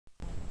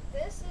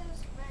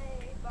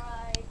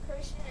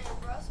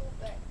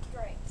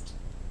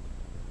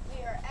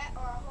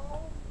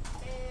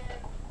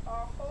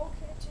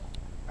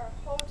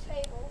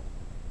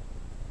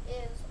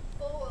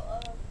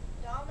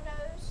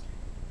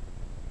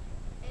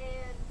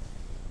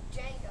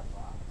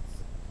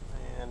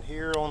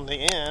here on the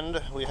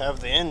end, we have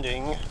the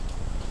ending.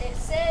 It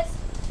says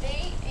the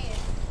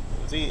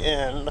end. The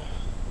end.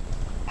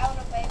 Out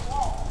of a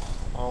wall.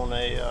 On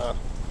a,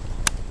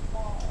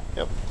 Wall.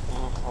 yep,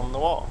 on the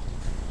wall.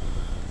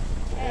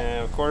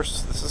 And of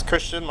course, this is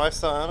Christian, my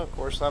son. Of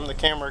course, I'm the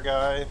camera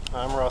guy.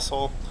 I'm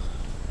Russell.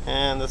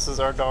 And this is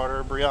our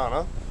daughter,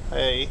 Brianna.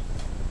 Hey.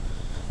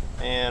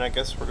 And I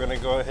guess we're going to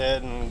go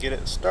ahead and get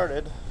it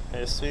started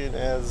as soon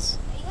as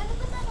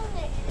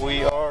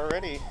we are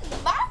ready.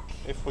 Mark?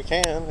 If we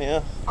can,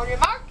 yeah. On your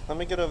mark? Let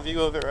me get a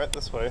view of it right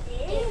this way.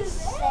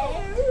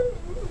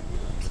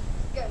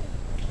 Go.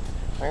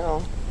 Hang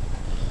on.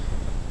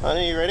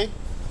 Honey, you ready?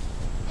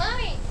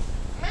 Mommy!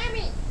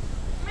 Mommy!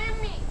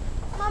 Mommy!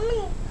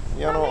 Mommy!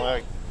 You know,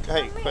 like,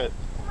 hey, quit.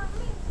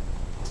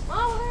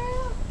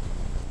 Oh,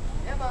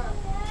 come on.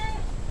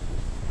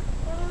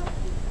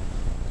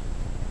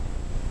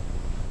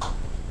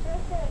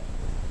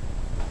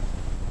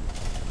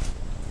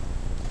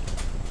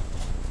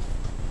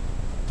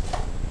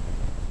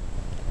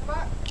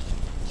 Mark,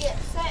 get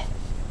set,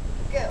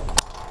 go.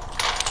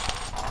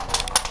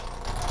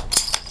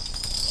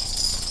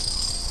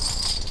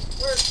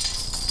 Work.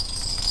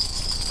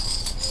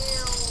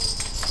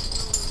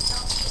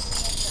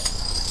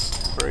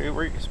 Where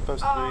are you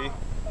supposed to be? I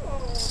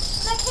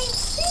can't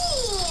see.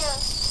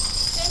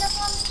 Stand up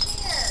on the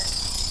chair.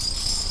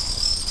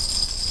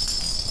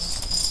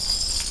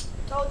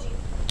 Told you.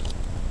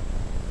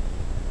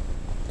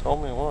 Told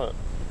me what?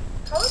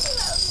 Told you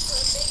that was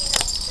a big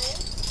enough spoon.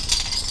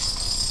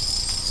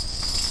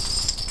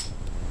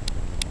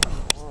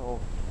 Oh.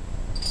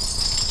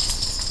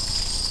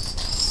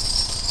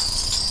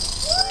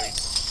 What?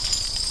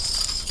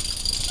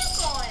 Keep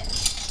going.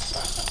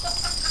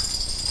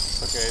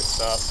 Okay,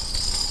 stop.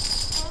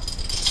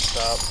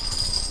 Stop.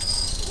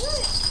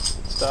 What?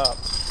 Stop.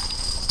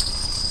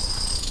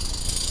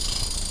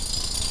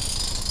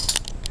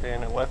 Okay,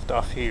 and it left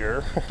off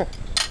here.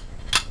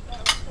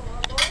 That was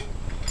horrible.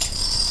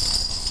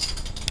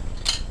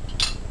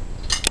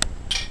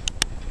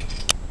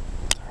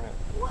 Darn it.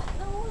 What in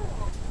the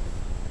world?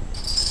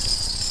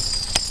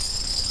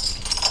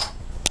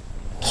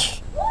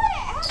 What?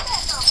 How'd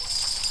that not work?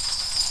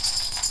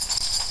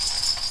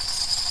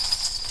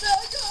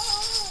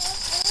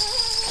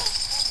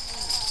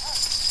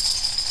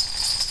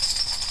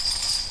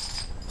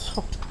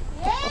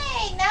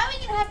 Yay! Now we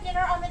can have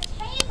dinner on the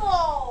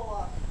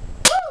table.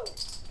 Woo!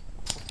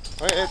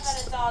 Wait,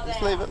 it's all just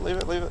down.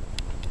 leave it.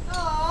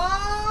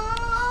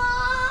 Aww.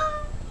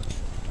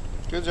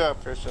 Good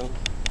job, Christian.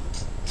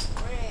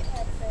 Wait,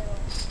 had to fail.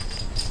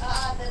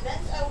 The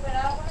vent's open. I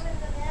don't want them in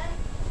the vent.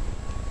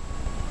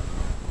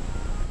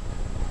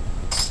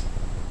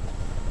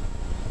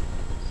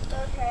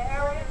 Okay, how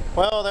are we?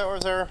 Well, that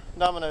was our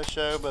domino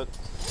show, but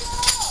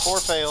 4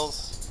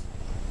 fails.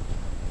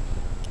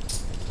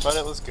 But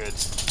it was good.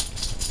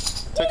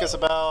 Took us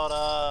about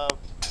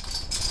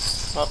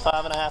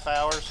 5.5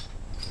 hours.